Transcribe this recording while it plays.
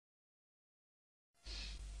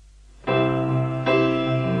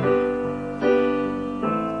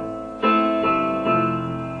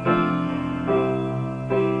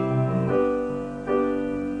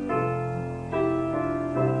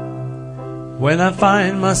When I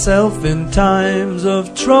find myself in times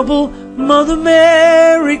of trouble, Mother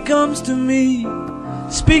Mary comes to me,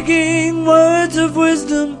 speaking words of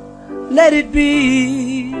wisdom, let it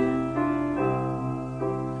be.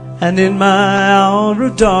 And in my hour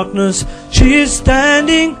of darkness, she is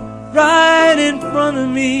standing right in front of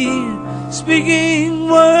me, speaking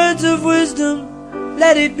words of wisdom,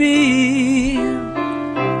 let it be.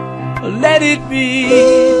 Let it be,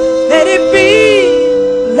 let it be,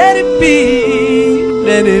 let it be,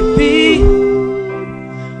 let it be.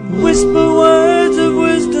 Whisper words of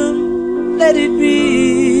wisdom, let it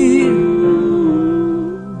be.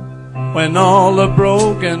 When all the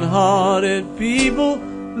broken-hearted people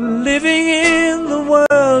living in the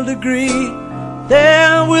world agree,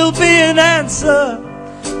 there will be an answer,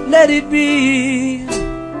 let it be.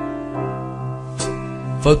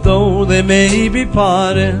 For though they may be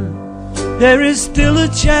parted, there is still a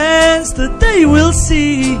chance that they will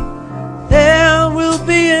see. There will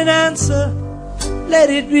be an answer, let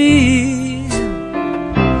it be.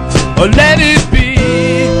 Oh, let it be,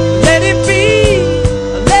 let it be,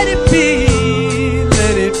 let it be,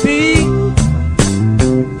 let it be.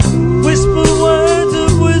 Whisper words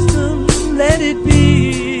of wisdom, let it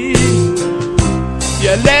be.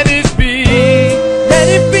 Yeah, let it be, let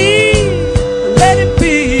it be, let it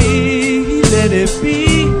be, let it be.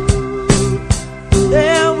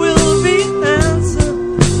 There will be an answer,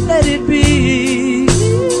 let it be.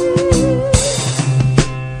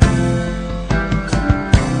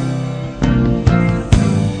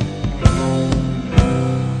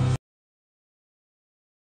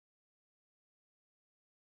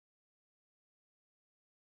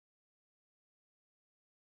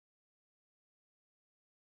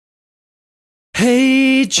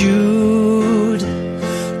 Hey Jude,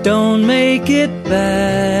 don't make it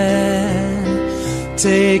bad.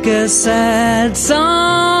 Take a sad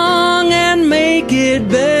song and make it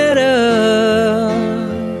better.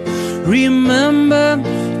 Remember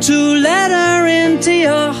to let her into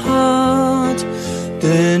your heart,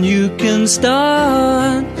 then you can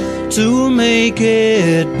start to make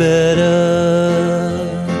it better.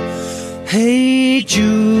 Hey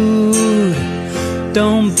Jude,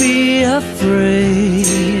 don't be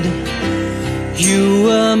afraid. You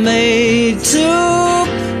were made to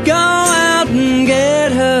go out and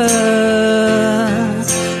get her.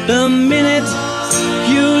 The minute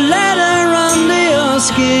you let her under your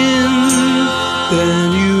skin,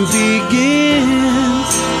 then you begin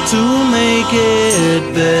to make it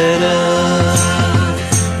better.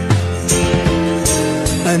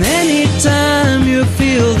 And anytime you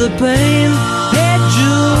feel the pain, hey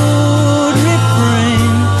Jude,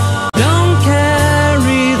 refrain. Don't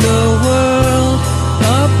carry the world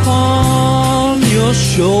upon your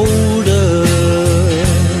shoulder.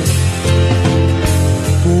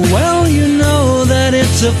 Well, you know that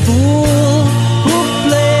it's a fool who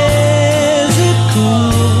plays it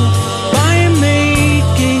cool by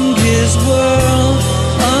making his world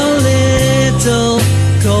a little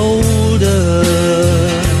colder.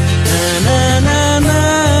 Na na na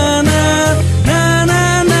na na na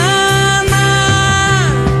na na.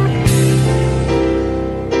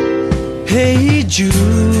 Hey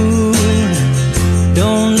Jude,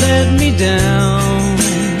 don't let me down.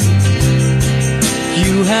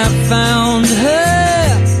 You have found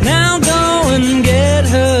her, now go and get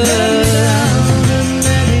her.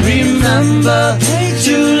 Remember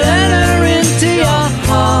to let her into your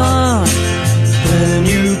heart, then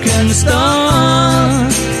you can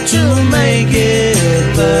start to make it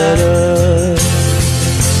better.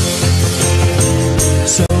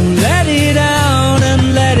 So let it out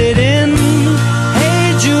and let it in.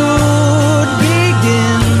 Hey Jude,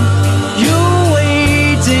 begin. You're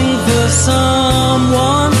waiting for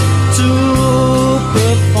someone to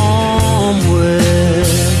perform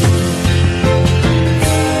with.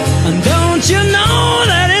 And don't you know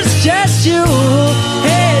that it's just you?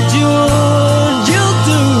 Hey Jude, you'll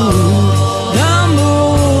do. The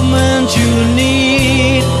movement you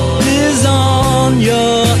need is on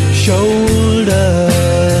your shoulder.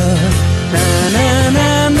 Na na na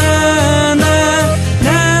na na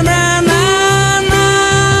na na na na,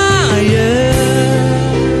 yeah.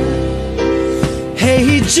 Hey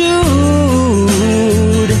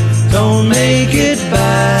Jude, don't make it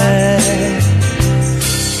bad.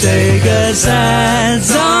 Take a sad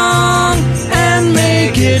song and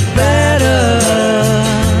make it better.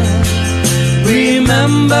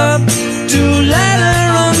 Remember to let her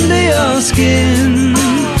under your skin,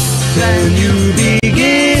 then you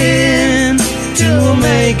begin to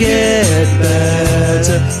make it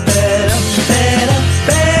better, better, better,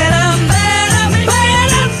 better, better,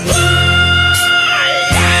 better.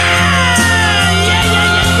 Yeah!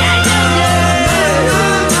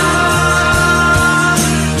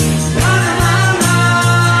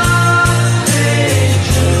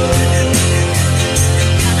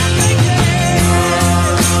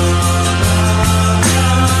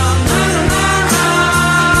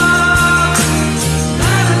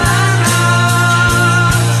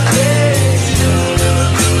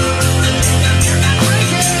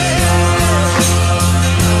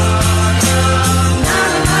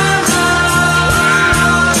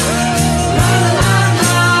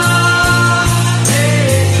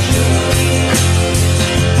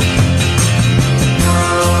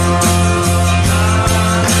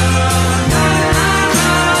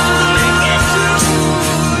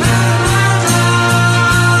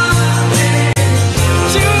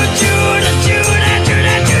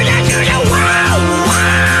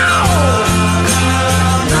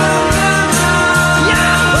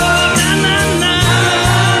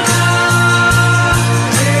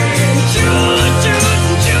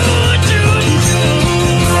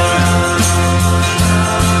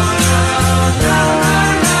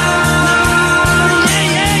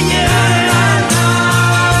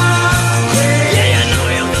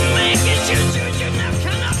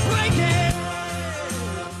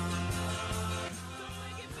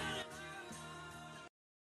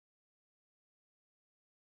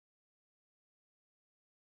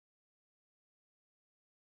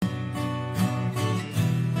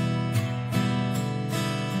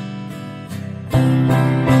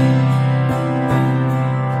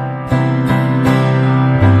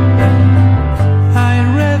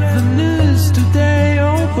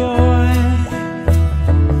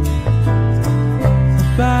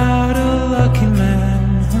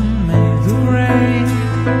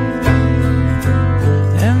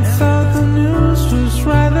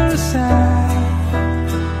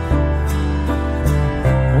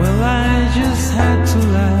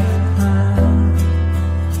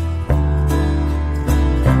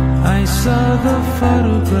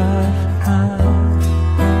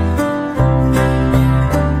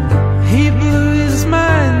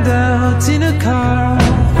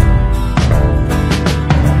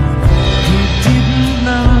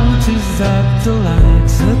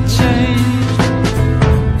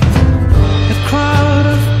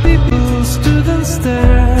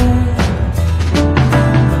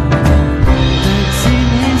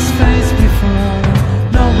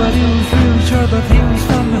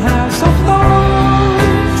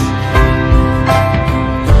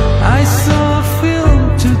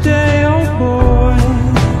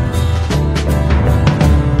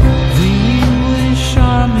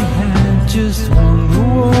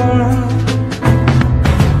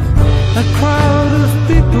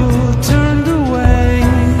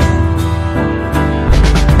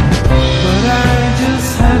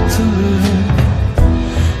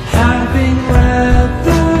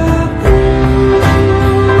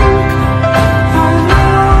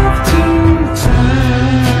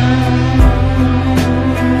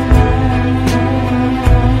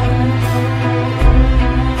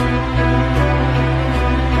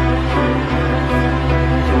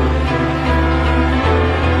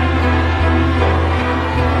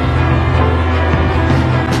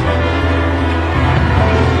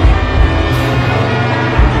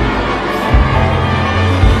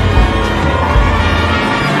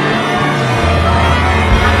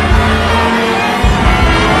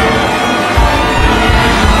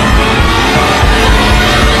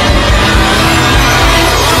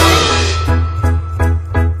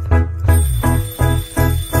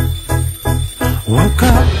 Woke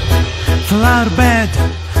up, fell out of bed,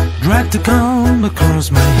 dragged a comb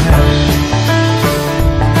across my head.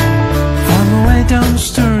 Found my way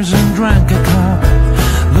downstairs and drank a cup.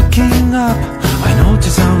 Looking up, I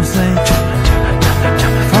noticed I was late.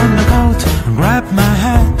 Found the coat and grabbed my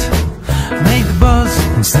hat, made the buzz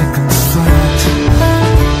in seconds flat.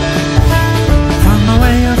 Found my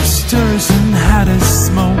way upstairs and had a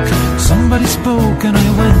smoke. Somebody spoke and I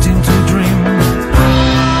went into a dream.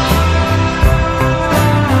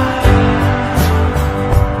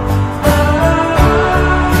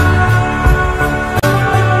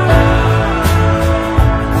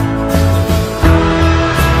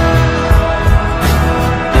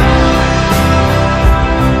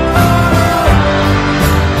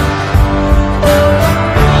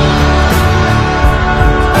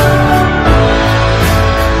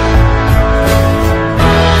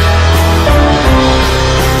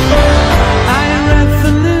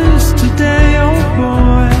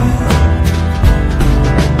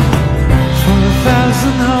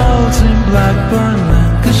 Blackburn,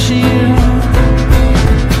 Lancashire,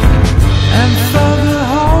 and though the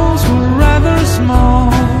holes were rather small,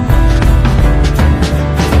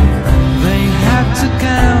 they had to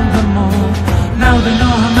count them all. Now they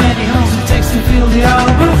know how many holes it takes to fill the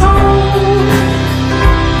Albert Hall.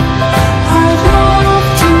 I'd love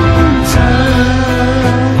to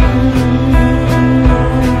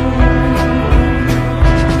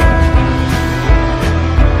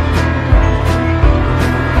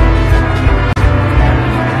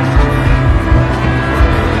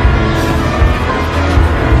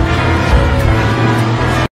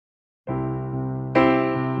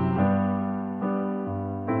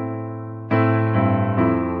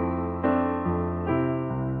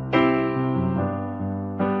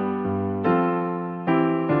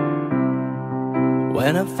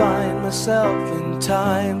When I find myself in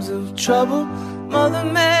times of trouble, Mother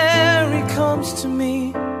Mary comes to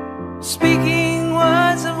me, speaking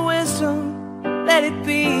words of wisdom, let it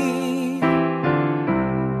be.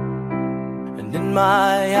 And in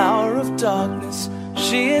my hour of darkness,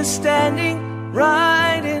 she is standing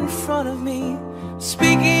right in front of me,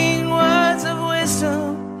 speaking words of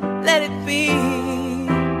wisdom, let it be.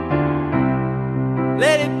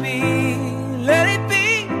 Let it be, let it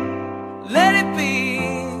be, let it be.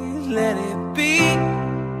 Let it be.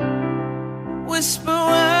 Whisper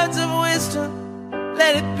words of wisdom,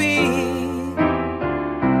 let it be.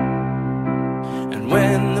 And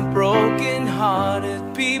when the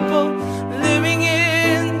broken-hearted people living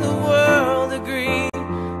in the world agree,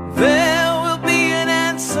 there will be an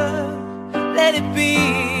answer, let it be.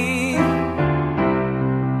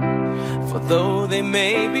 For though they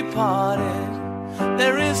may be parted,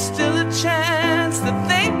 there is still a chance that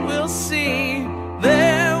they will see.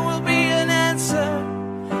 There will be an answer,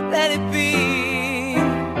 let it be.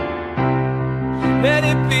 Let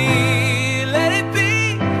it be, let it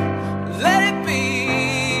be, let it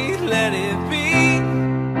be, let it be.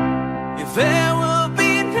 If there will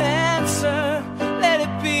be an answer, let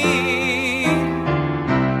it be.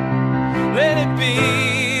 Let it be,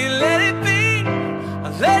 let it be,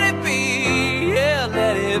 let it be, yeah,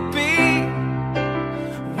 let it be.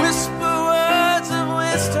 Whisper words of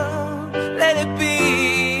wisdom, let it be.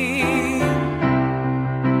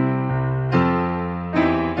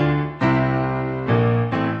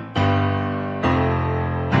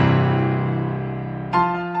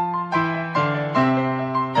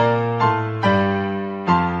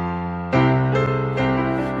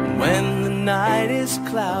 When the night is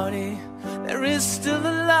cloudy, there is still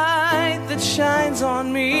a light that shines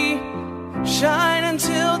on me. Shine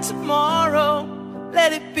until tomorrow,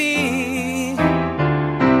 let it be.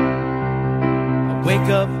 I wake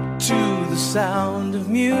up to the sound of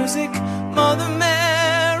music. Mother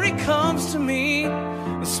Mary comes to me,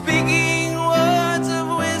 speaking words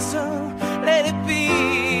of wisdom, let it be.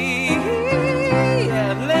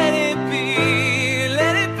 Yeah, let it be,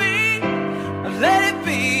 let it be, let it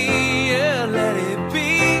be, yeah, let it be.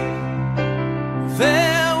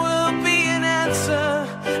 There will be an answer,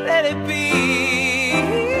 let it be.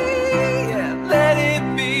 Yeah, let it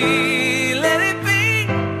be, let it be,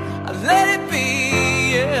 let it be,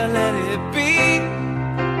 yeah, let it be.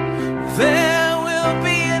 There will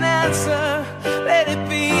be an answer, let it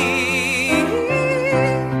be.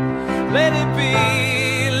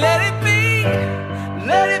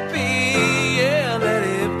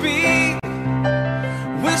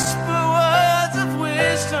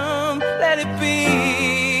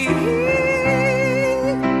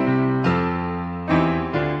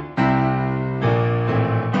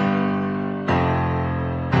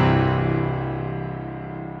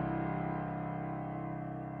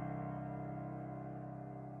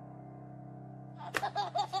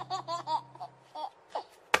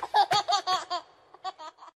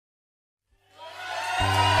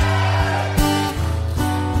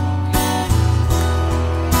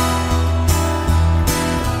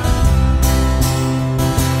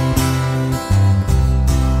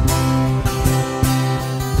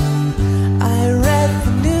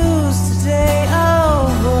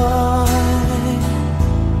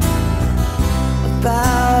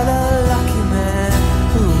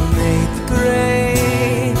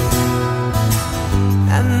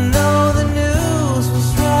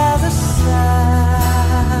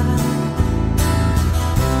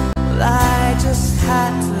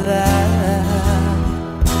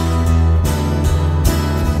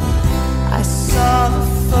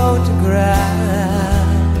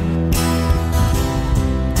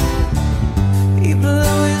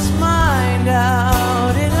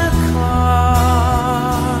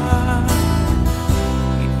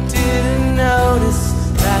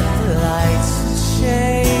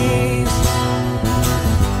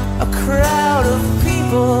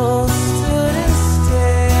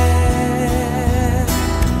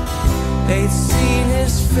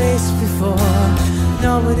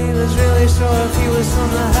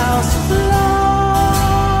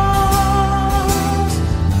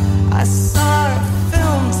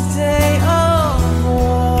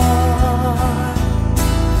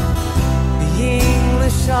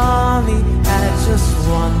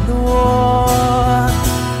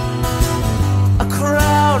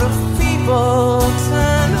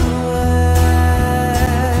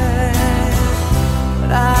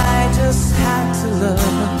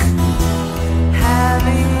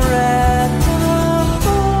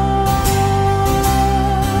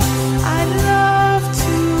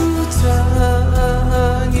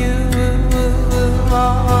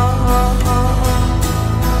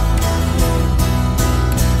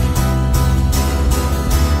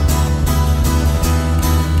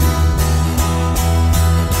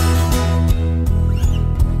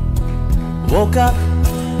 Woke up,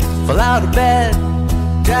 fell out of bed,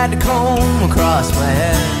 dragged a comb across my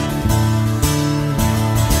head.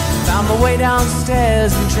 Found my way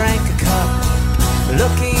downstairs and drank a cup.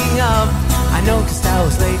 Looking up, I noticed I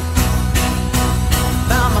was late.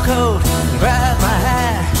 Found my coat, grabbed my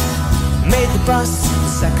hat, made the bus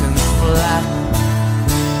seconds flat.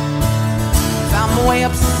 Found my way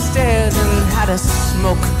upstairs and had a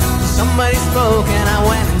smoke. Somebody spoke and I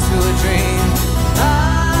went into a dream.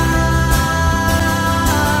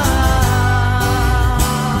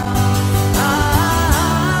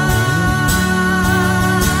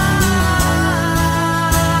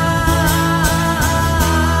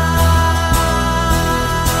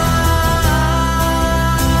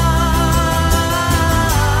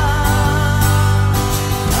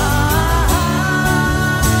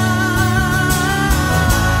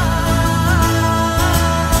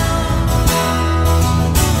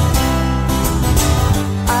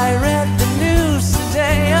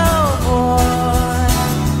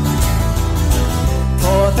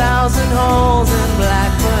 Holes in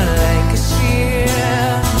Blackburn,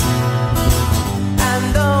 Lancashire. And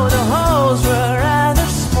though the holes were rather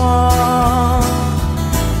small,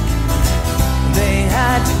 they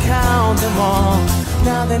had to count them all.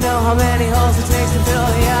 Now they know how many holes it takes to fill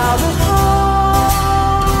the Albert Hall.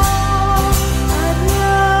 I'd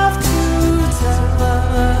love to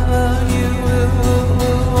tell you.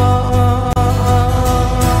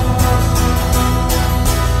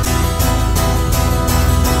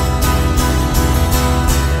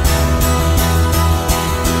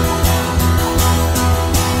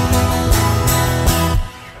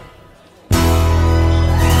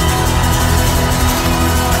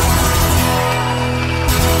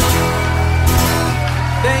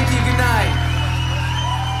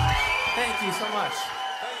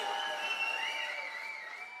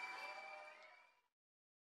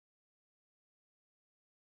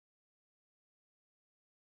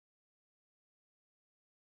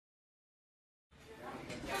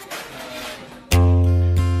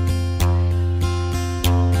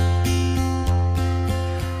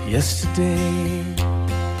 Yesterday,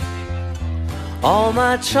 all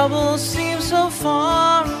my troubles seem so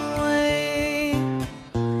far away.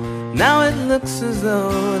 Now it looks as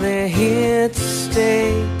though they're here to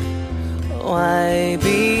stay. Oh, I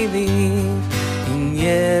believe in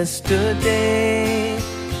yesterday.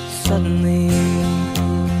 Suddenly,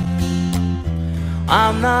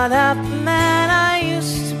 I'm not half the man I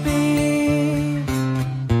used to be.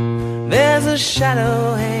 There's a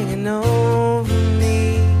shadow hanging over me.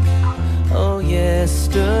 Oh,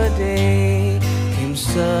 yesterday came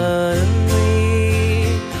suddenly.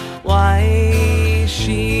 Why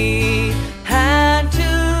she had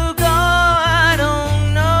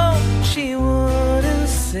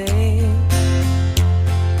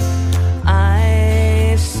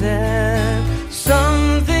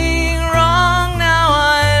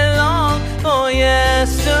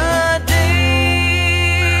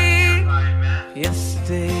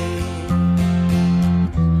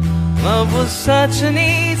was such an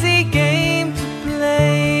easy game to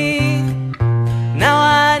play. Now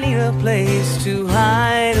I need a place to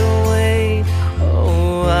hide away.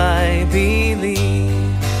 Oh, I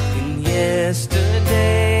believe in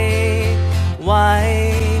yesterday. Why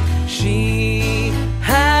she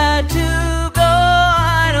had to go,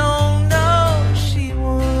 I don't know. She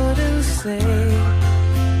wouldn't say.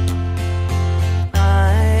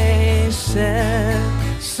 I said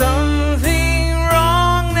something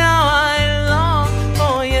wrong. Now I long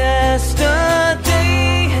for yesterday.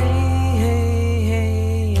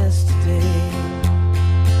 Yesterday.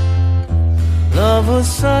 Love was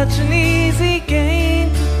such an easy game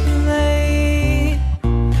to play.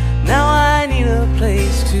 Now I need a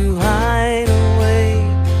place to hide away.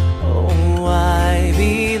 Oh, I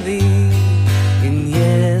believe in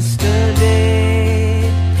yesterday.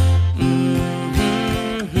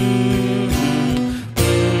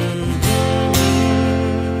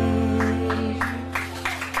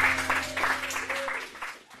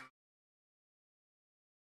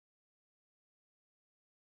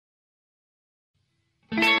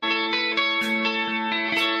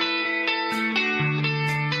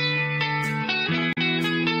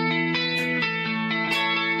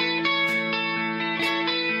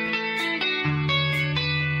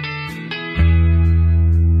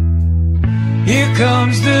 Here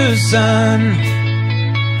comes the sun,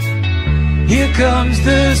 here comes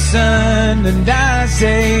the sun, and I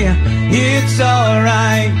say it's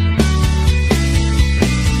alright.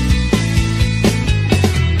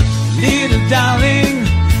 Little darling,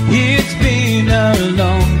 it's been a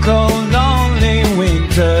long, cold, lonely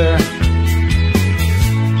winter.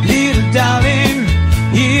 Little darling,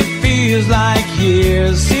 it feels like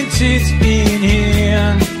years since it's been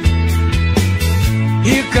here.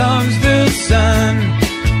 Here comes the sun,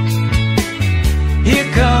 here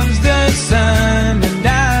comes the sun, and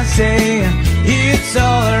I say it's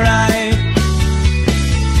alright.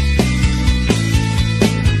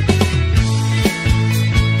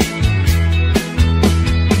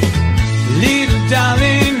 Little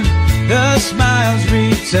darling, the smiles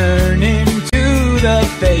returning to the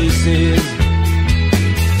faces.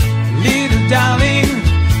 Little darling,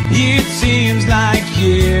 it seems like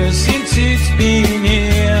years since it's been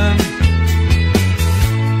here.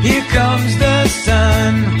 Here comes the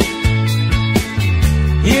sun,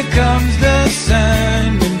 here comes the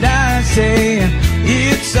sun, and I say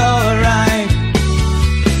it's alright.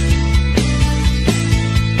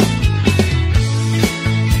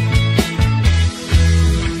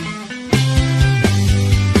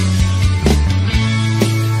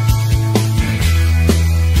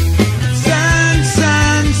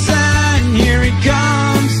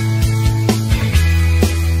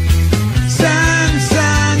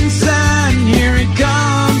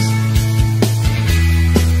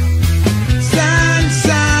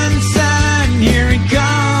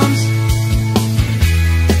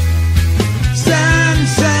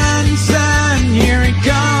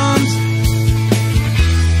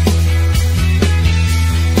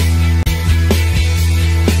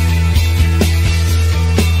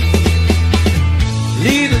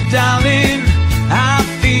 Darling, I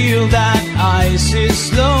feel that ice is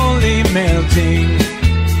slowly melting.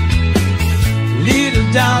 Little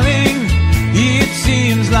darling, it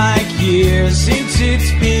seems like years since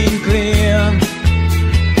it's been clear.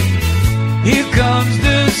 Here comes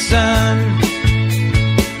the sun,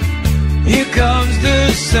 here comes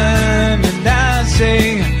the sun, and I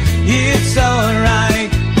say it's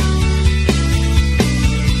alright.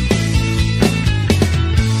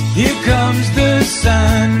 Here comes the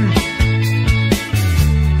sun,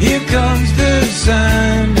 here comes the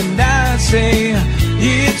sun, and I say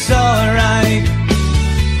it's alright.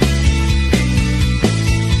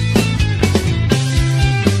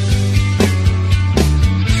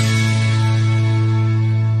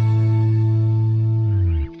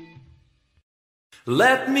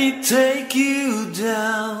 Let me take you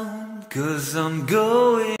down, 'cause I'm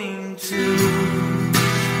going to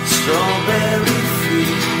Strawberry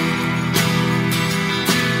Field.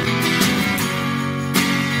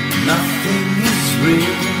 Nothing is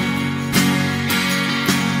real,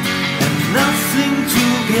 and nothing to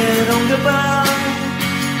get on about.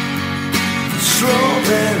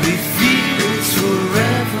 Strawberry fields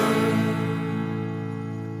forever.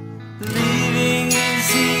 Living is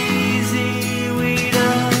easy with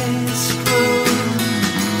eyes closed,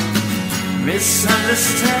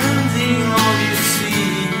 misunderstanding all you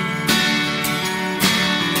see.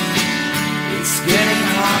 It's getting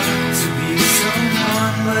hard to be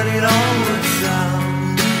someone, but it all works out.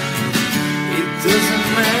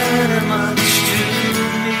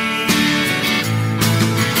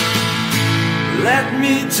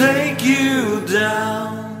 me take you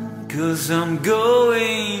down, 'cause I'm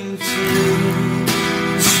going to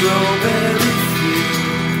strawberry field.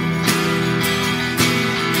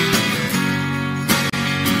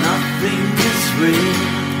 Nothing is real,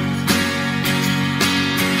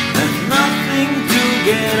 and nothing to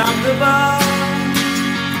get about.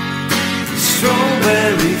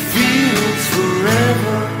 Strawberry fields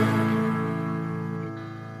forever.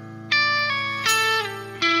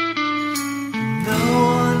 No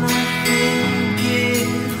one I think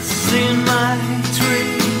is in my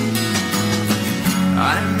tree.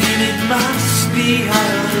 I mean, it must be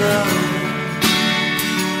higher love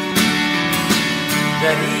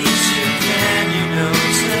that eats you can, you know,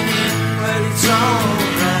 turn it, but it's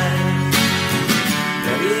alright.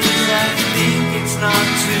 That is, I think it's not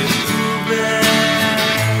too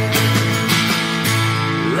bad.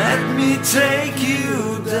 Let me take you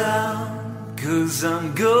down, 'cause I'm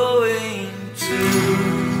going to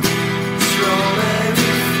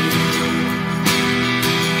strawberry field.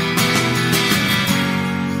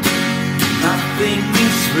 Nothing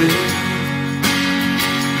is real,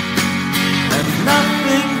 and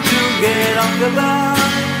nothing to get on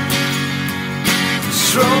about.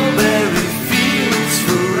 Strawberry fields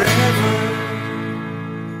forever.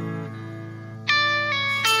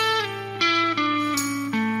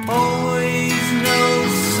 Always know,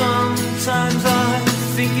 sometimes I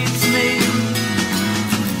think it's me,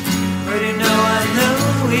 but you know I know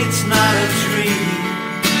it's not a dream.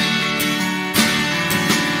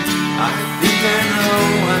 I think I know,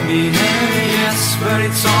 I mean, yes, but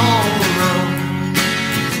it's all wrong.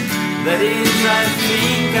 That is, I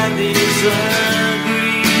think I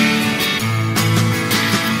disagree.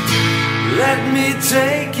 Let me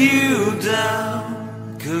take you down,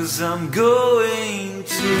 'cause I'm going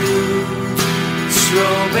to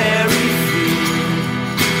strawberry field.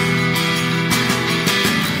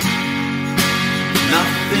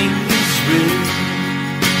 Nothing is real,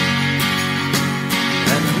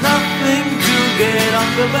 and nothing to get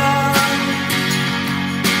up about.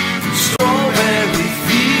 Strawberry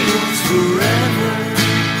fields forever.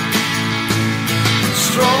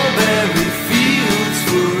 Strawberry fields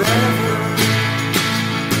forever.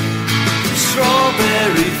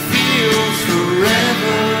 Strawberry fields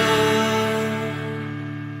forever.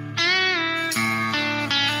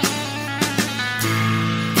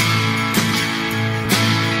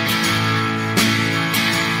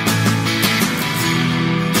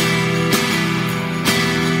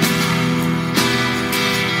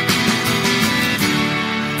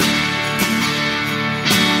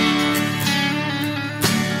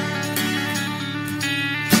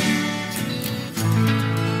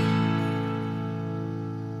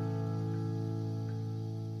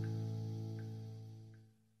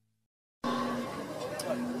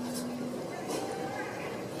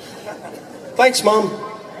 Thanks, Mum.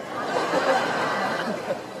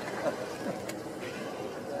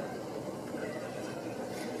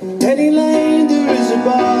 Penny Lane, there is a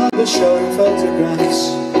barber showing photographs.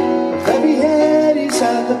 Every head he's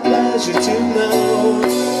had the pleasure to know,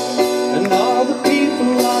 and all the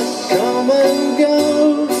people that come and go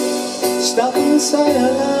stop and say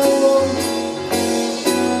hello.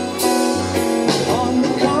 On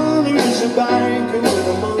the corner is a banker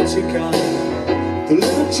with a multi-car. The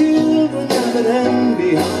little children have an hand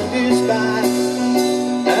behind his back,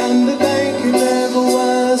 and the banker never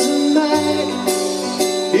wears a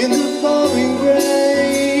mask in the pouring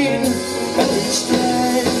rain. And it's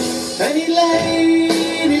strange, Penny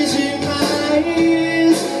Lane is in my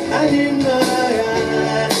ears and in my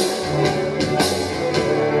eyes.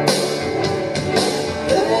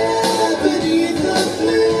 There beneath the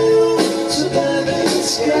blue suburban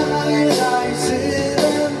sky lies it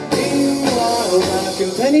empty. Back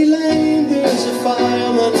in Penny Lane there's a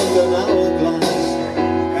fireman with an hourglass,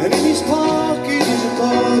 and in his pocket is a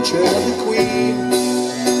portrait of the Queen,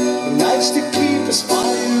 who likes to keep his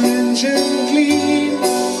fire engine clean.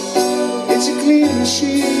 It's a clean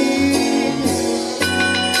machine.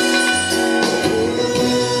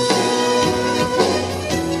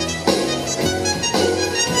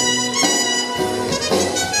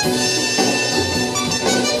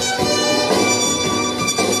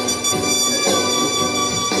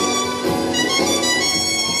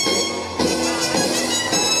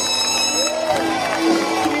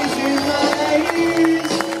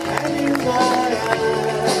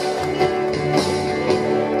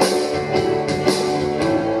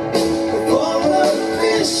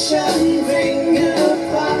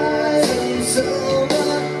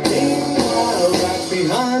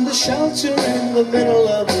 Shelter in the middle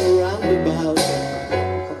of the roundabout,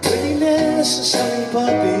 a pretty nurse is selling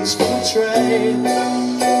puppies for trade.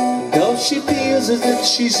 she feels as if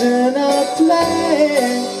she's in a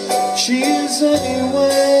play. She is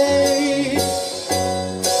anyway.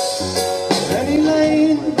 Penny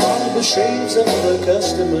Lane, all the shades of the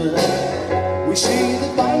customer. We see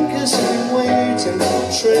the bankers sitting waiting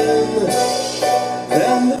for trim.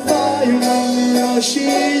 Then the fireman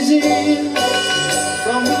rushes in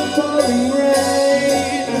from the pouring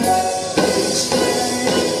rain.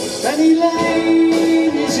 Penny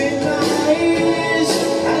Lane is in my eyes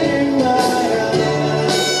and in my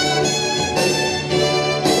eyes.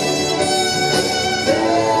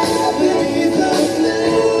 There beneath the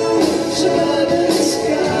blue suburban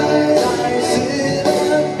sky lies it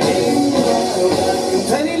up in my eyes.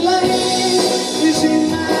 Penny Lane is in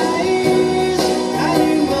my eyes and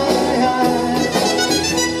in my eyes.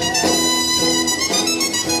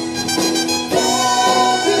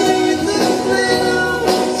 There beneath the blue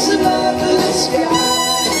suburban sky.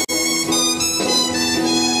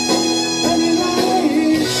 Penny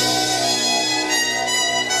Lane.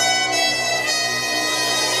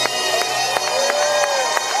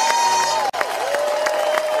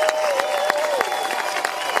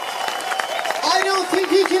 I don't think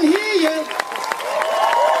he can hear you.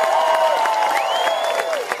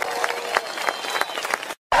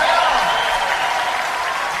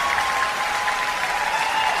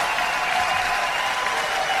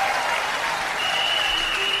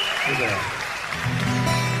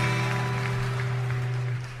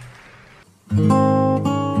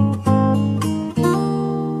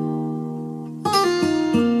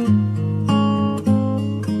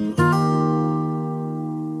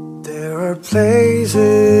 There are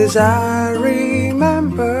places I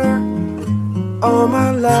remember all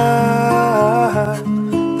my life,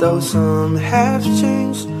 though some have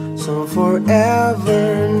changed, some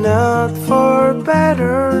forever, not for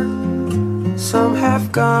better. Some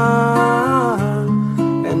have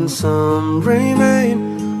gone and some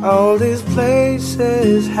remain. All these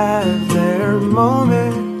places have their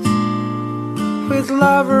moments with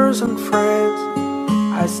lovers and friends.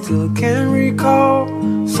 I still can recall.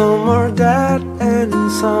 Some are dead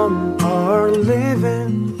and some are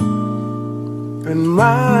living. In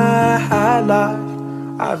my life,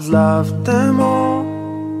 I've loved them all.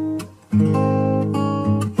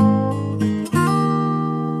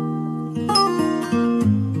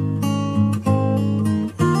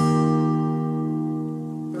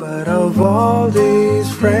 But of all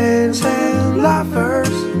these friends and lovers,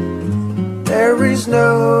 there is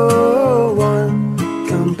no one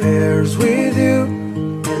compares with you.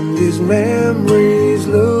 And these memories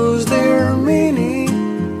lose their meaning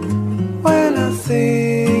when I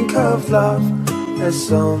think of love as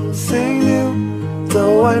something new.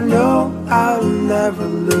 Though I know I'll never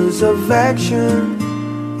lose affection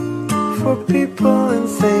for people and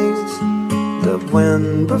things that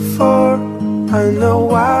went before. I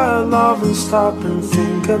know I'll love and stop and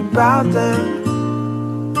think about them.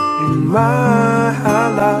 In my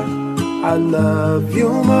life, I love you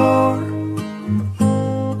more.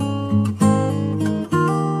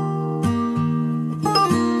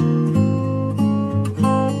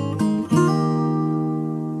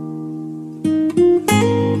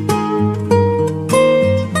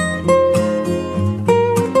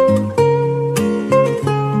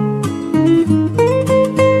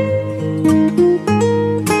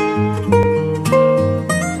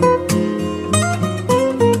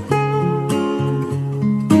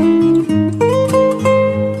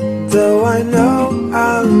 Though I know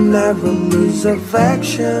I'll never lose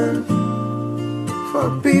affection for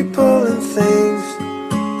people and things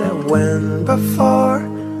that went before.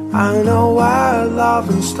 I know I'll love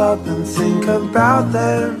and stop and think about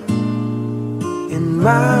them. In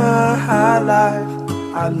my life,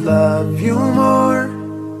 I love you more.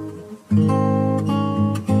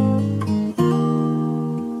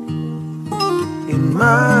 In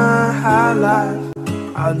my life,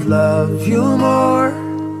 I love you more.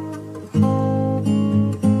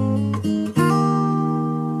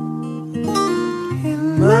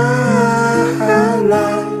 In my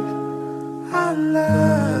life, I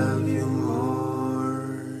love you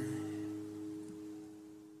more.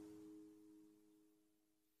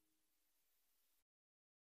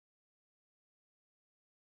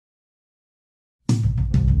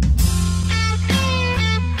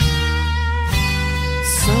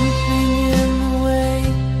 Something in the way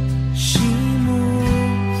she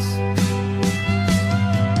moves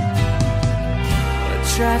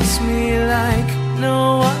attracts me like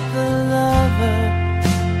no other lover.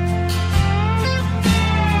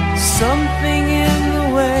 Something in the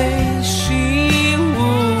way she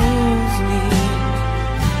woos me.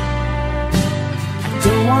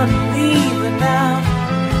 Don't wanna leave her now.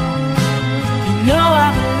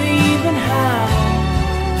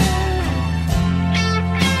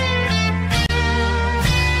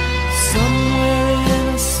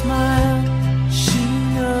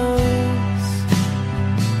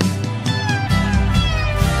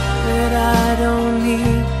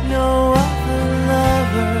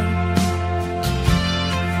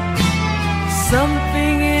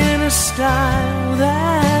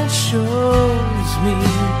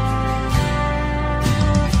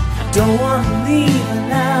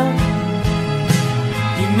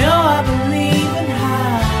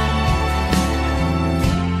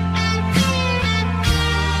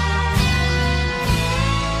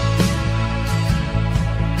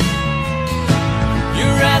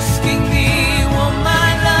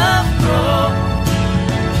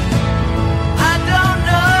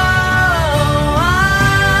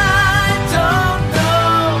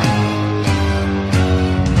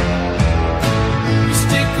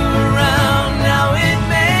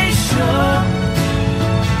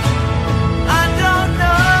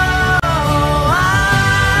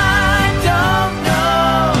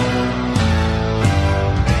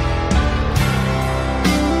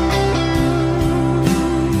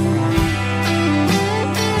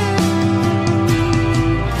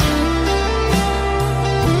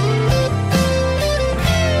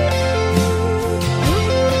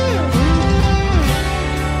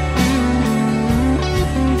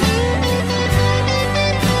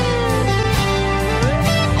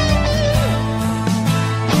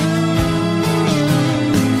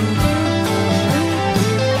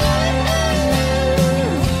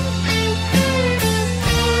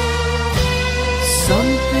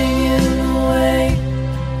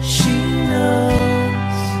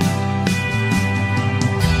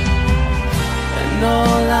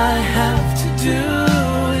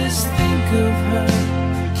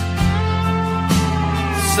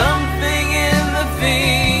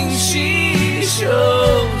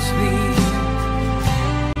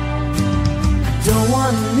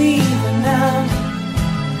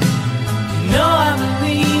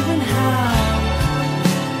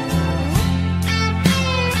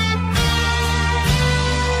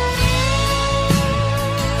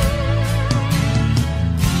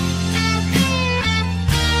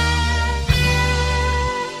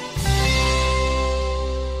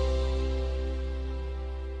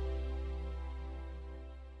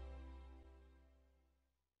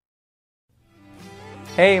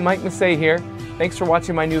 Hey, Mike Massey here. Thanks for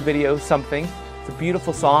watching my new video, Something. It's a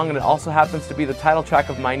beautiful song, and it also happens to be the title track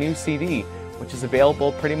of my new CD, which is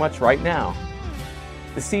available pretty much right now.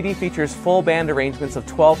 The CD features full band arrangements of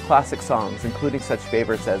 12 classic songs, including such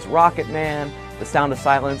favorites as Rocket Man, The Sound of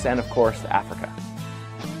Silence, and of course, Africa.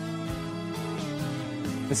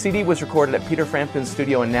 The CD was recorded at Peter Frampton's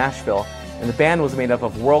studio in Nashville, and the band was made up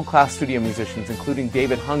of world-class studio musicians, including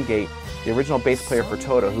David Hungate, the original bass player for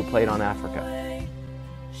Toto, who played on Africa.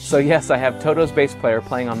 So yes, I have Toto's bass player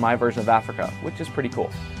playing on my version of Africa, which is pretty cool.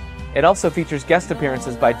 It also features guest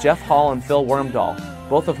appearances by Jeff Hall and Phil Wormdahl,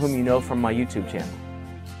 both of whom you know from my YouTube channel.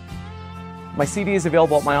 My CD is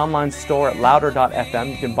available at my online store at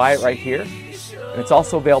louder.fm. You can buy it right here. And it's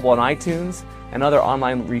also available on iTunes and other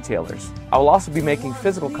online retailers. I will also be making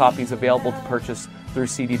physical copies available to purchase through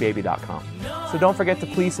cdbaby.com. So don't forget to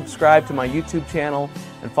please subscribe to my YouTube channel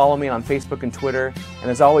and follow me on Facebook and Twitter. And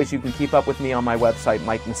as always, you can keep up with me on my website,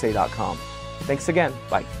 mikemassey.com. Thanks again.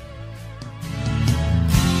 Bye.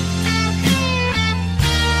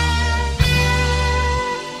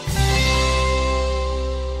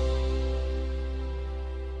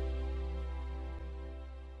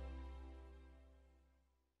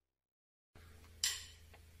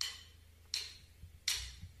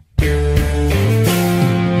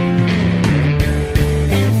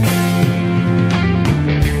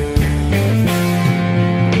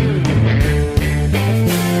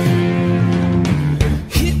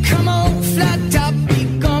 Hit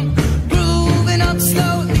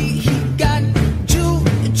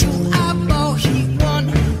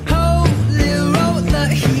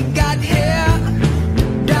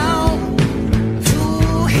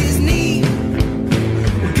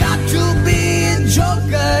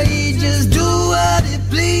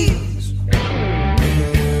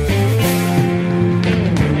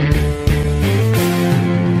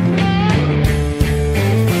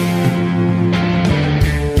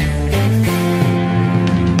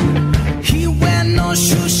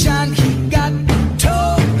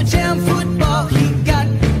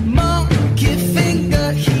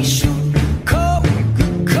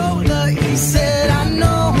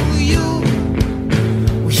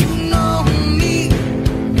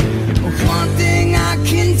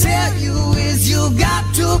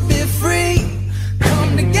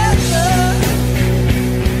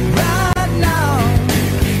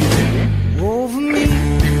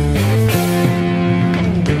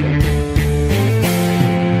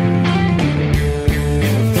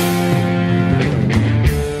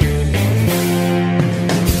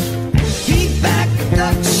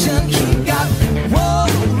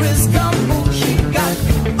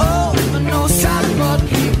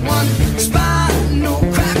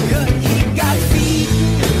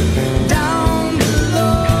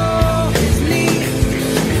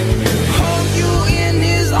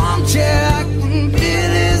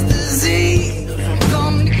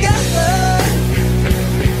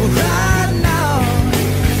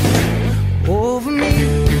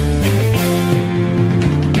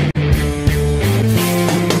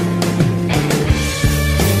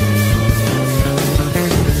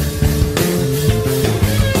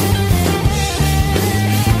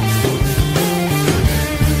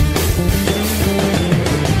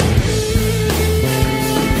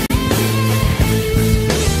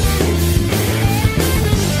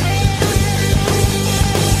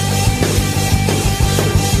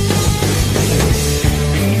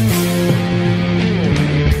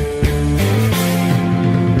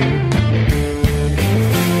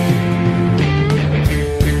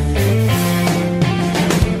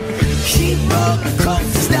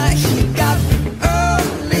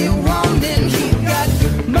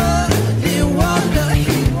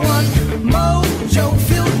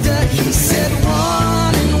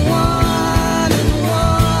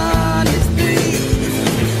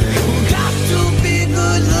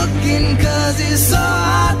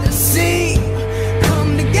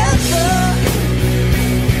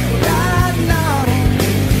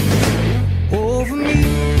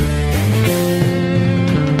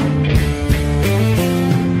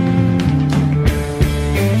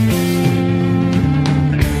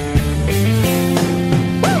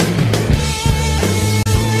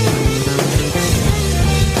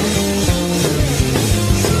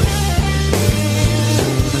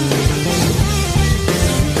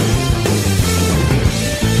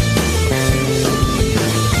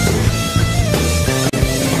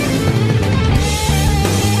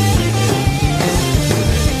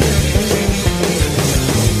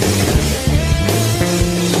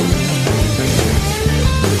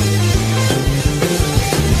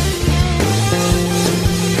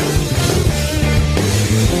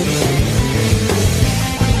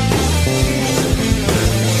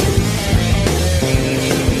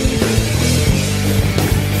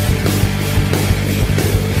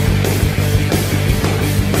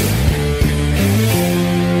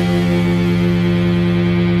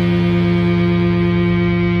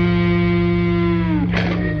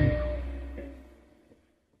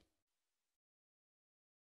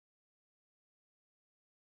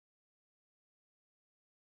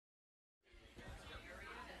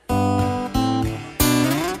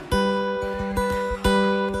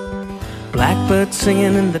Blackbird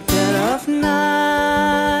singing in the dead of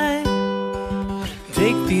night.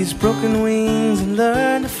 Take these broken wings and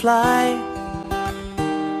learn to fly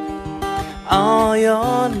all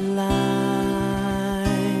your life.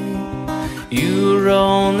 You're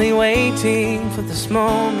only waiting for this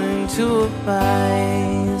moment to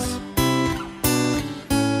arise.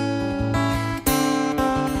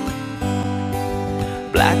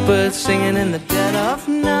 Blackbird singing in the dead of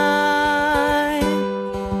night.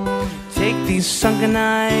 Take these sunken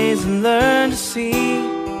eyes and learn to see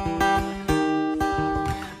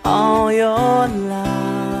all your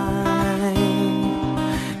life.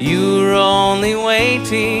 You're only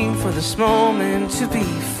waiting for this moment to be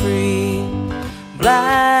free.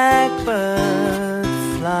 Blackbird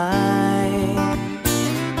fly,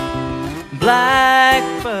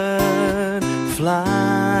 blackbird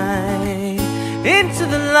fly into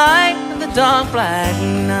the light of the dark black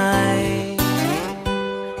night.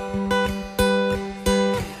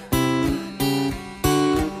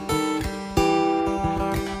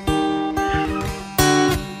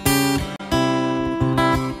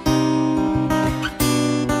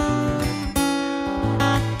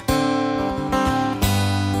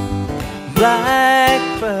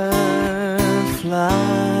 Blackbird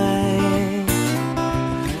fly,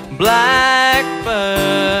 blackbird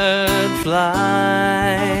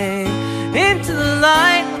fly into the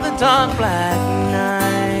light of the dark black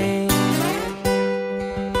night.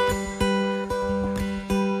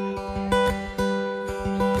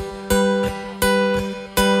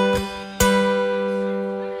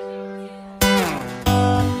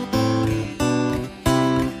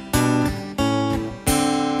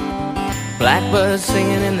 Blackbirds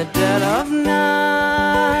singing in the dead of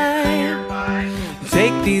night.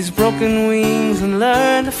 Take these broken wings and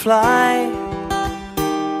learn to fly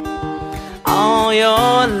all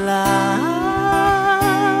your life.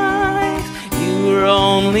 You're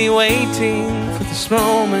only waiting for this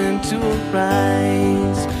moment to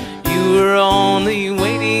arise. You're only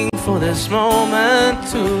waiting for this moment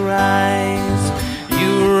to rise.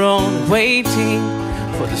 You're only waiting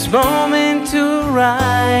for this moment to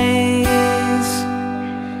rise.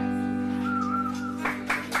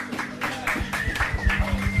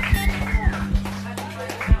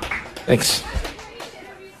 Thanks.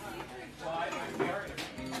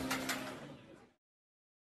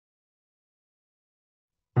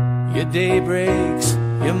 Your day breaks,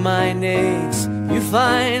 your mind aches. You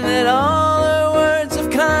find that all her words of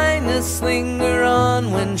kindness linger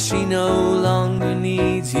on when she no longer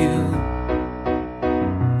needs you.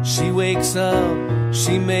 She wakes up,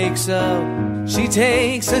 she makes up, she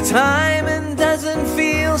takes her time and doesn't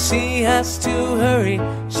feel she has to hurry.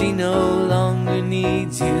 She no longer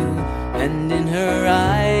needs you, and in her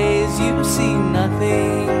eyes you see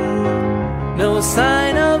nothing. No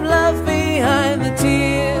sign of love behind the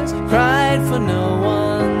tears, cried for no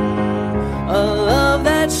one. A love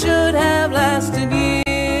that should have lasted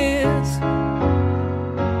years.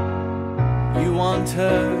 You want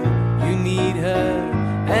her, you need her,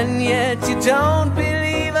 and yet you don't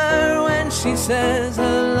believe her when she says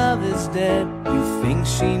her love is dead. You think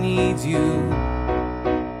she needs you.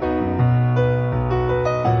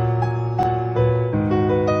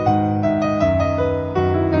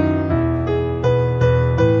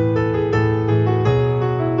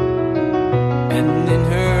 And in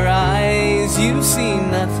her eyes you see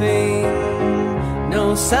nothing.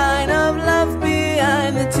 No sign of love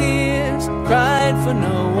behind the tears, cried for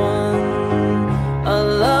no one. A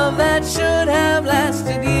love that should have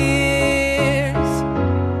lasted years.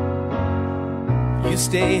 You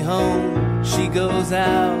stay home, she goes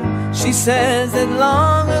out. She says that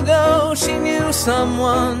long ago she knew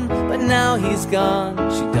someone, but now he's gone,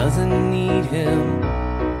 she doesn't need him.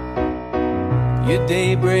 Your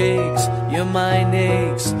day breaks, your mind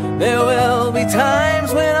aches. There will be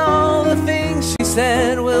times when all the things she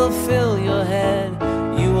said will fill your head.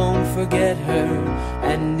 You won't forget her,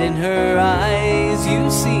 and in her eyes you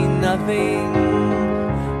see nothing.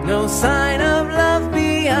 No sign of love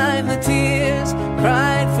behind the tears,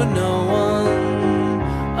 cried for no one.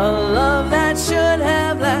 A love that should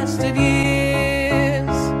have lasted years.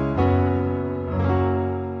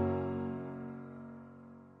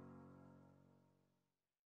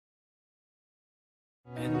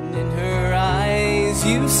 And in her eyes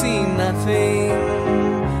you see nothing.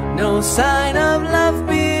 No sign of love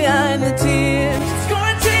behind the tears. It's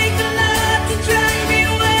gonna take a lot to drag me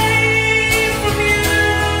away from you.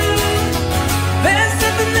 There's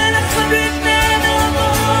something that 100 men or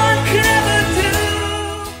more could ever do.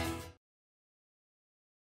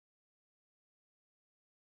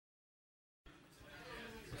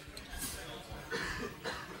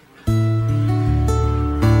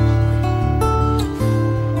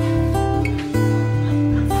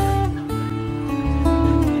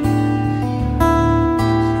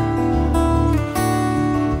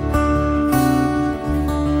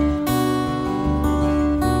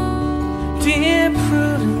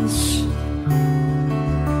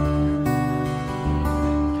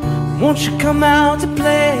 Won't you come out to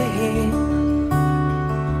play?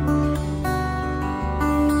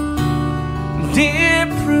 Dear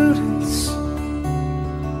Prudence,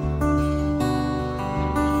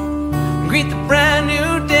 greet the brand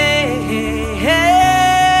new day.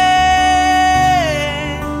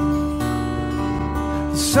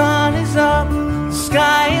 The sun is up, the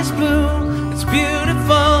sky is blue, it's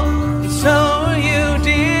beautiful, and so are you,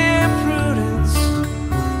 dear Prudence.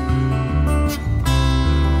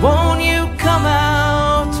 Won't you come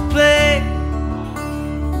out to play?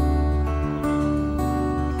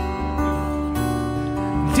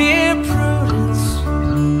 Dear Prudence,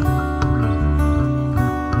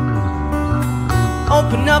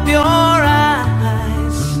 open up your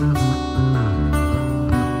eyes.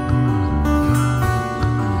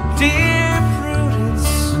 Dear Prudence,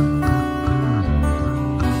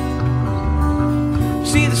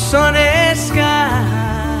 see the sunny skies.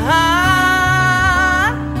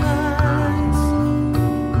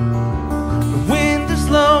 The wind is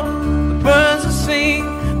low, the birds are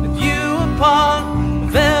singing, with you apart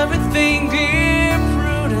of everything, dear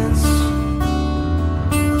Prudence.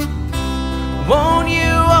 Won't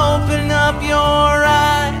you open up your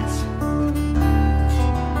eyes?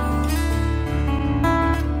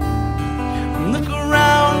 Look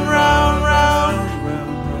around, round, round,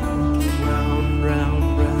 round, round,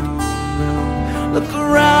 round, round, round. Look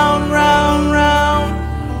around, round, round,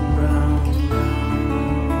 round, round,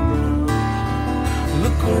 round.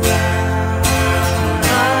 Look around.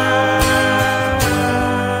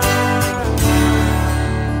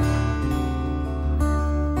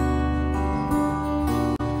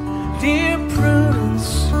 Dear Prudence,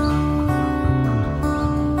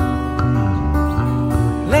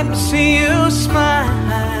 let me see you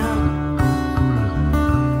smile.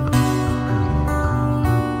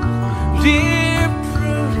 Dear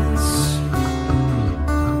Prudence,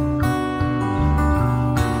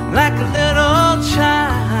 like a little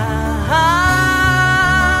child.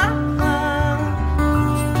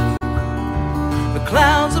 The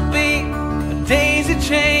clouds will be a daisy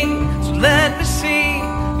chain, so let me see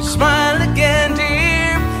you smile again,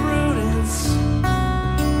 dear Prudence.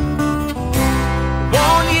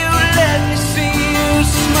 Won't you let me see you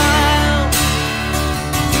smile?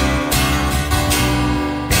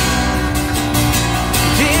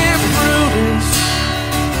 Dear Prudence,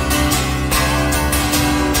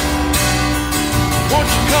 won't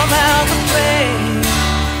you come out and play?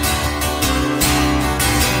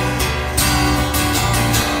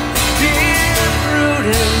 Dear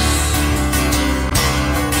Prudence,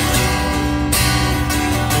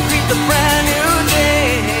 greet the brand new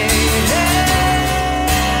day.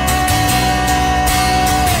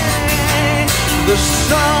 The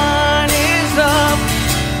sun is up,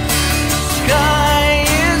 sky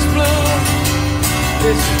is blue,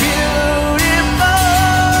 it's beautiful,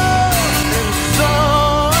 and so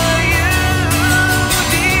are you,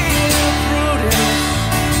 dear Prudence.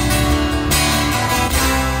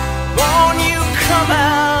 Won't you come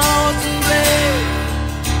out to play?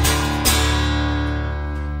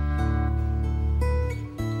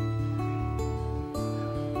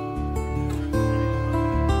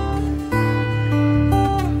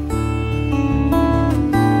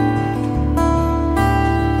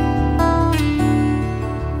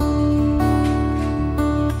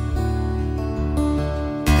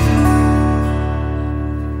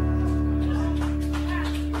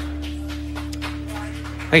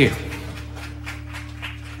 Thank you.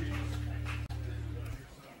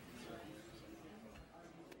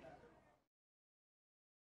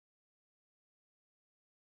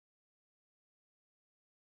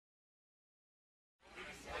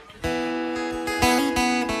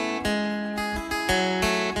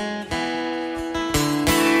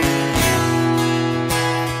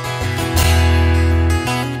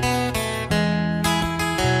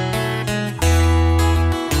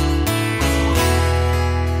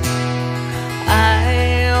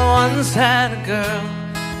 Had a girl,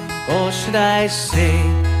 or should I say,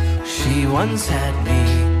 she once had me.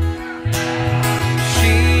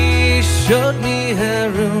 She showed me her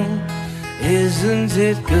room, isn't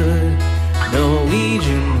it good,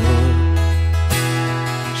 Norwegian wood.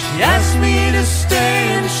 She asked me to stay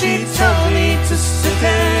and she told me to sit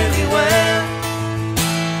anywhere.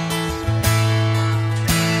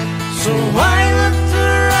 So I looked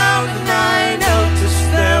around and I noticed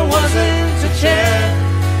there wasn't a chair.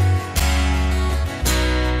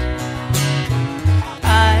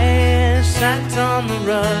 Sat on the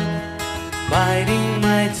rug, biding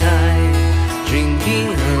my time, drinking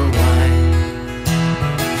her wine.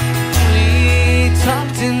 We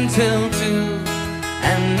talked until 2,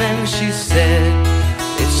 and then she said,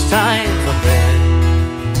 it's time for bread.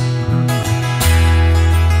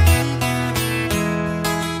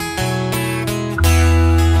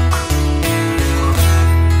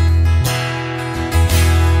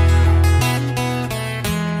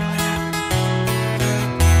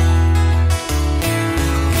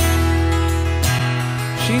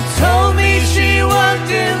 She told me she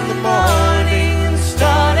worked in the morning and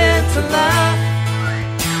started to laugh.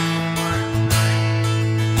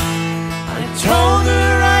 I told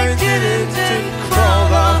her I didn't and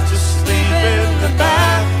crawled off to sleep in the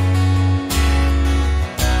bath.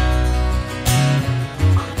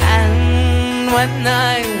 And when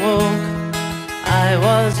I woke, I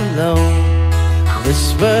was alone.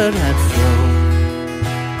 This bird had flown.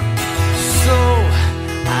 So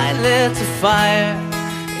I lit a fire.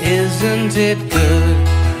 Isn't it good,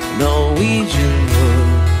 Norwegian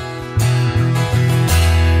wood?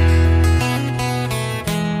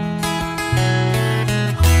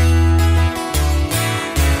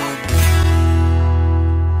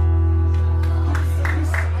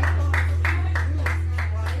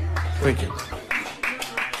 Thank you.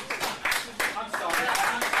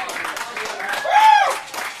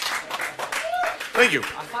 Thank you.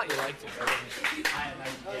 I thought you liked it.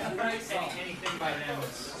 Anything by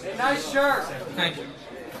them. Nice shirt. Thank you.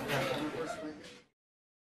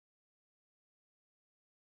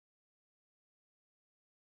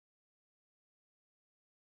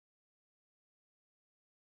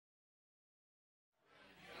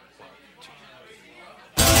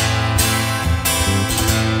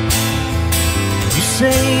 You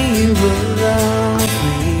say you will love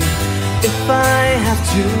me if I have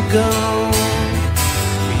to go.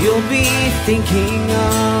 You'll be thinking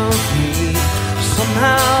of me.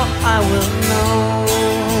 Somehow I will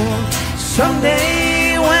know.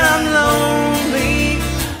 Someday when I'm lonely,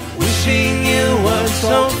 wishing you were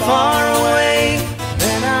so far away,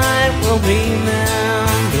 then I will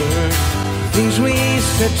remember things we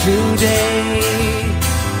said today.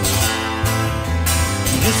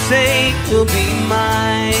 You say you'll be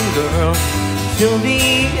mine, girl, till the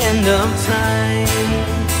end of time.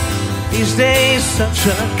 These days such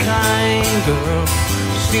a kind girl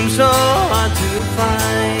seems so hard to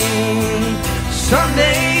find.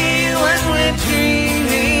 Someday when we're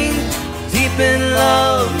dreaming, deep in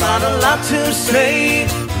love, not a lot to say,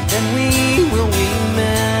 then we will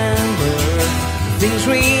remember things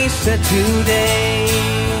we said today.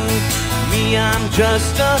 Me, I'm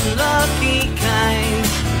just a lucky kind.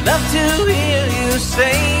 Love to hear you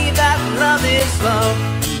say that love is love,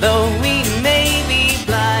 though we may be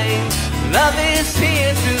blind. Love is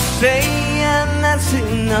here to stay, and that's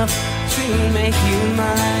enough to make you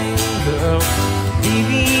mine, girl. Be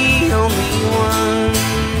the only one.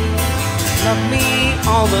 Love me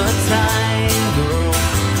all the time, girl.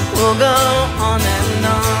 We'll go on and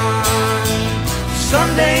on.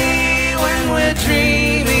 Someday when we're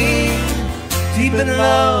dreaming, deep in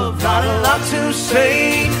love, not a lot to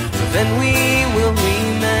say, then we will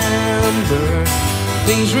remember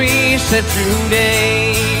things we said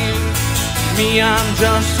today. Me, I'm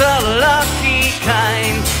just a lucky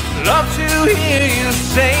kind. Love to hear you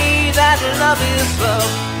say that love is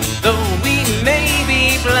love, though we may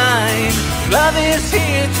be blind. Love is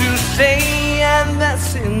here to stay, and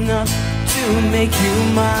that's enough to make you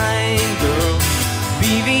mine, girl.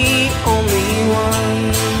 Be the only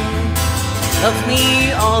one. Love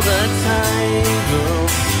me all the time, girl.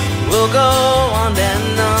 We'll go on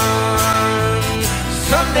and on.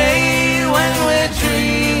 Someday when we're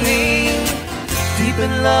dreaming, deep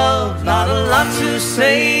in love, not a lot to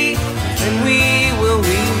say, and we will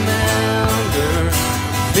remember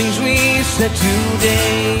things we said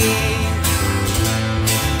today.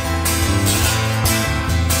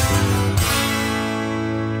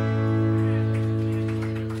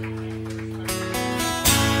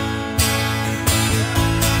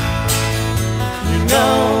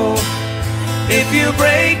 know if you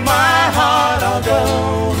break my heart, I'll go,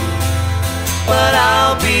 but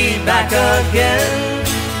I'll be back again.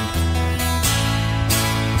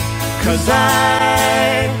 'Cause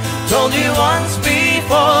I told you once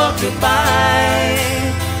before goodbye,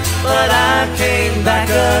 but I came back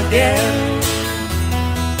again.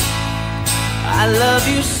 I love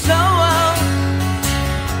you so well,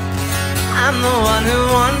 I'm the one who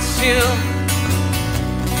wants you.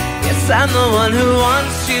 Yes, I'm the one who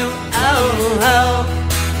wants you. Oh, oh,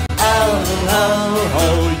 oh, oh,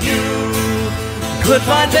 oh. You could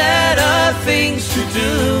find better things to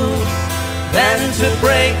do than to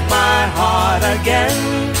break my heart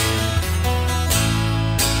again.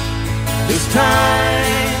 This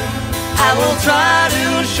time I will try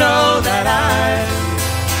to show that I'm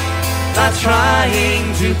not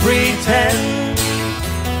trying to pretend.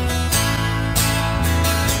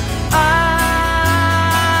 I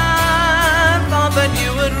thought that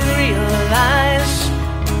you would realize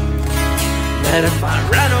that if I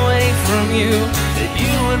ran away from you, that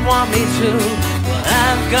you would want me to. Well,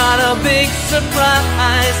 I've got a big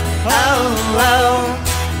surprise.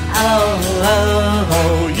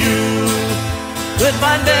 You would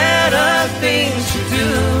find better things to do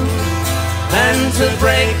than to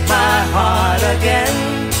break my heart again.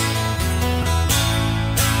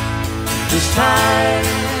 This time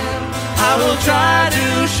I will try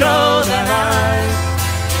to show that I'm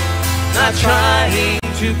not trying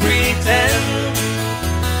to pretend.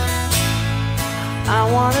 I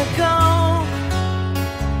wanna go,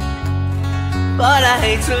 but I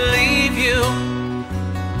hate to leave you.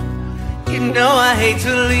 You know I hate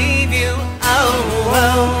to leave you.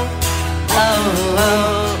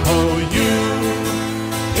 You.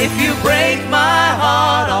 If you break my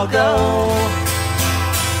heart, I'll go,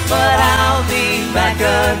 but I'll be back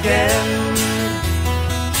again.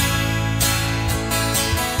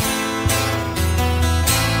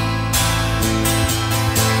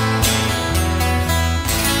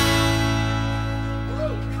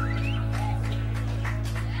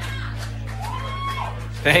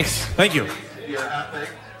 Thanks. Thank you.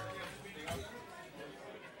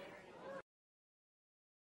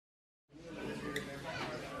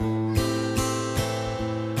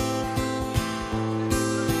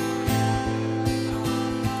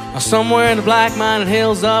 Somewhere in the Black Mountain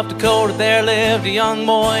Hills of Dakota, there lived a young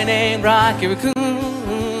boy named Rocky Raccoon.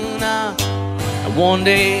 And one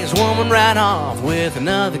day his woman ran off with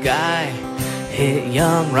another guy, hit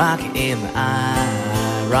young Rocky in the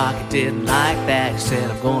eye. Rocky didn't like that, he said,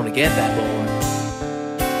 I'm going to get that boy.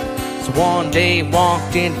 So one day he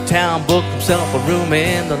walked into town, booked himself a room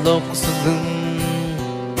in the local saloon.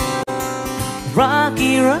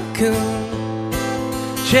 Rocky Raccoon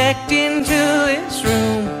checked into his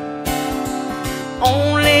room,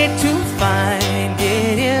 only to find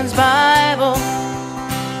Gideon's Bible.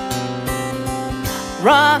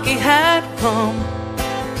 Rocky had come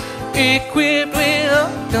equipped with a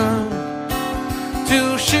gun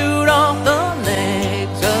to shoot off the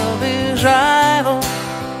legs of his rival.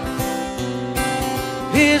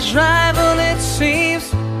 His rival, it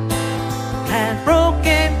seems, had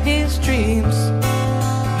broken his dreams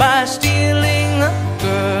by stealing the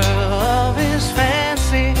girl of his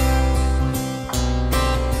fancy.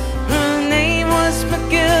 Her name was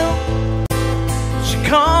McGill, she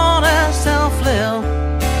called herself Lil,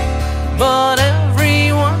 but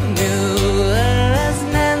everyone knew her as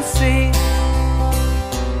Nancy.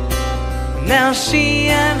 Now she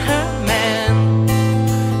and her man,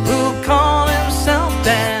 who called himself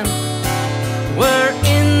Dan, were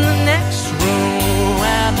in the next room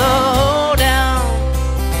at the hoedown.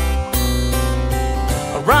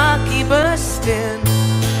 Rocky burst in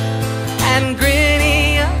and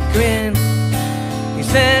grinny a grin. He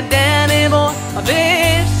said, Danny boy,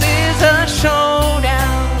 this is a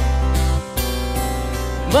showdown.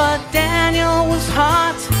 But Daniel was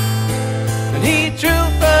hot, and he drew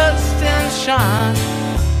first and shot.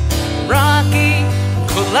 Rocky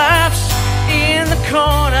collapsed in the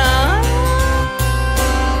corner.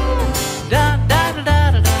 Da da da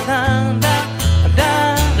da da da da da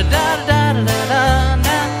da da da da da.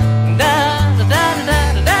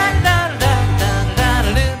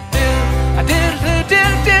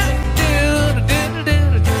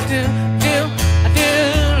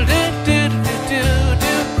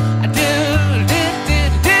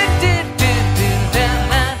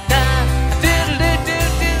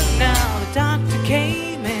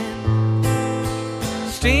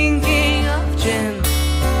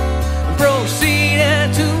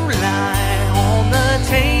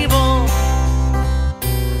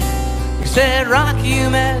 Said, Rocky, you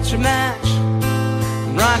met your match.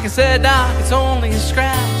 And Rocky said, Doc, it's only a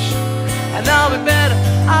scratch. And I'll be better,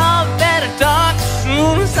 Doc, as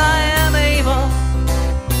soon as I am able.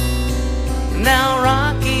 Now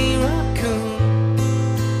Rocky Raccoon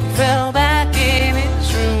fell back in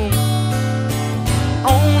his room,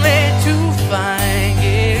 only to find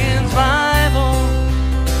Gideon's Bible.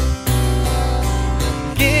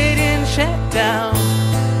 Gideon checked out,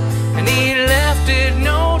 and he left it,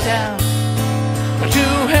 no doubt, to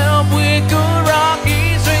help with good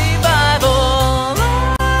Rocky's revival.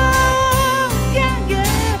 Oh, yeah,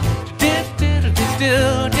 yeah.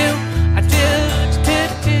 Do-do-do-do-do. I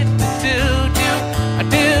do-do-do-do-do. I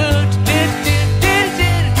do.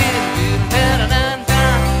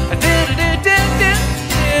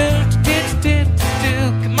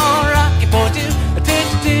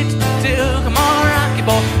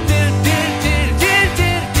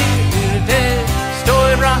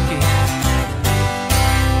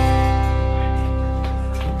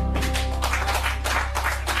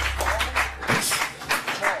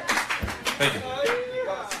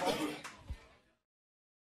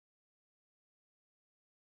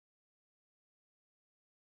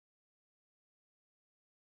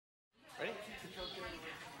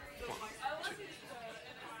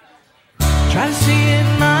 Try to see it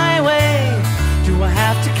my way. Do I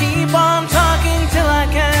have to keep on talking till I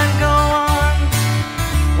can't go on?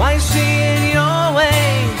 Why see it your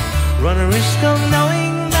way? Run a risk of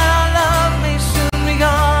knowing that our love may soon be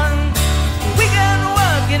gone. We can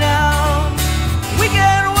work it out. We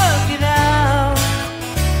can work it out.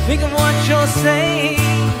 Think of what you're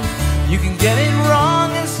saying. You can get it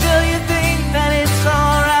wrong and still you think that it's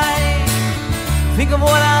alright. Think of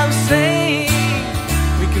what I'm saying.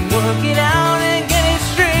 We can work it out and get it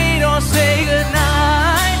straight or say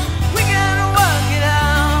goodnight. We can work it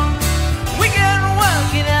out. We can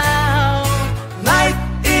work it out. Life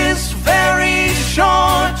is very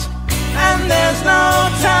short and there's no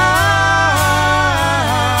time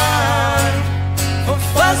for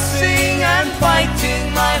fussing and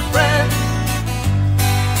fighting, my friend.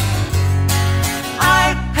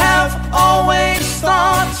 I have always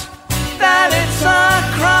thought that it's a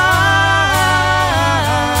crime,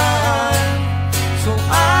 so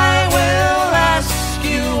I will ask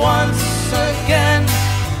you once again.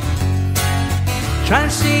 Try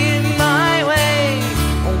and see it my way.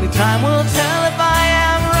 Only time will tell if I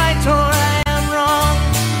am right or I am wrong.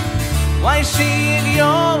 Why see it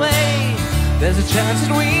your way? There's a chance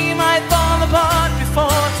that we might fall apart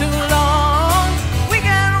before too long. We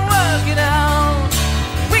can work it out.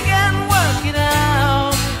 We can work it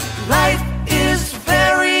out. Life is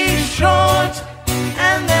very short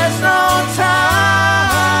and there's no time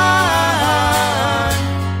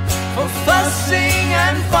for fussing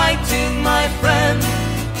and fighting, my friend.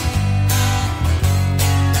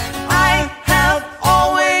 I have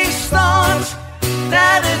always thought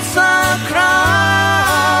that it's a crime,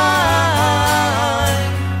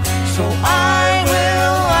 so I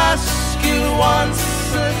will ask you once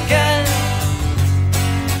again.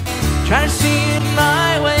 Try to see it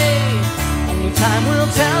my way. Only time will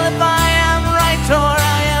tell if I am right or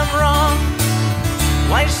I am wrong.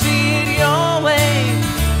 Why see it your way?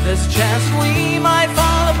 There's a chance we might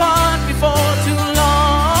fall apart before too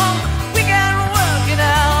long. We can work it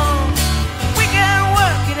out. We can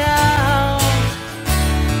work it out.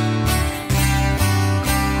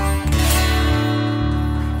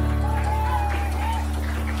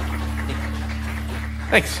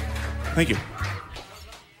 Thanks. Thank you.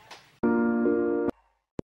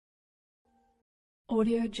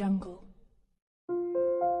 Audio Jungle.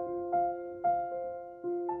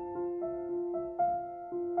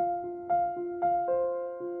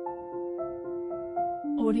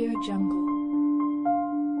 Audio Jungle.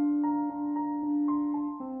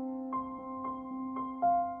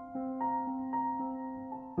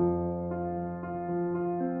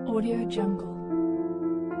 Audio Jungle.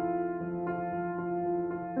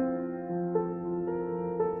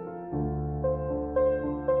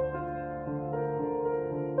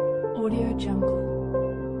 Audio Jungle.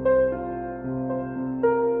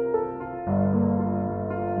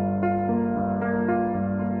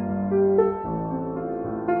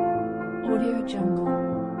 Audio Jungle.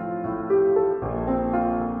 Audio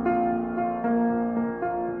Jungle.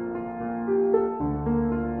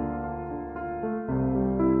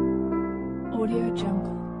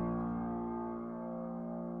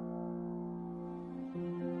 Audio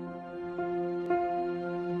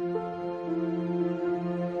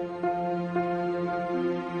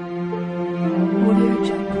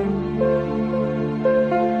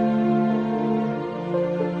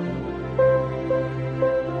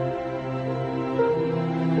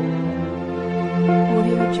Jungle.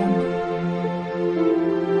 Audio Jungle.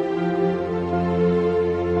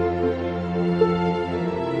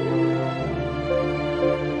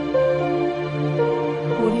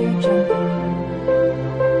 Audio Jungle.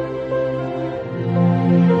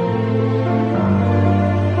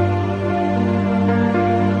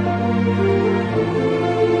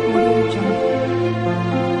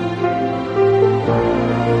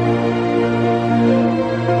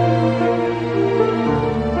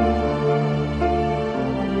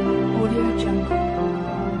 Audio Jungle.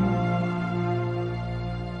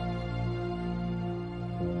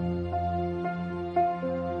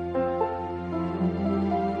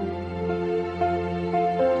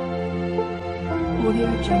 Audio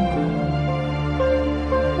Jungle.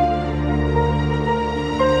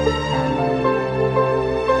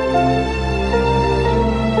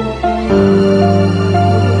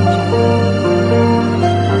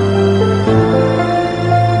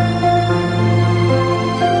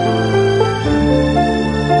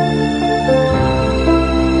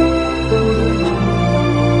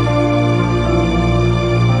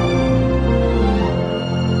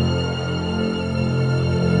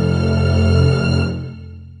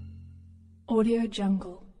 Audio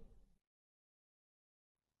Jungle.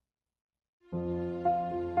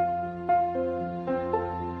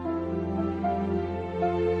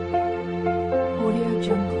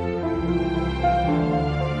 Jungle.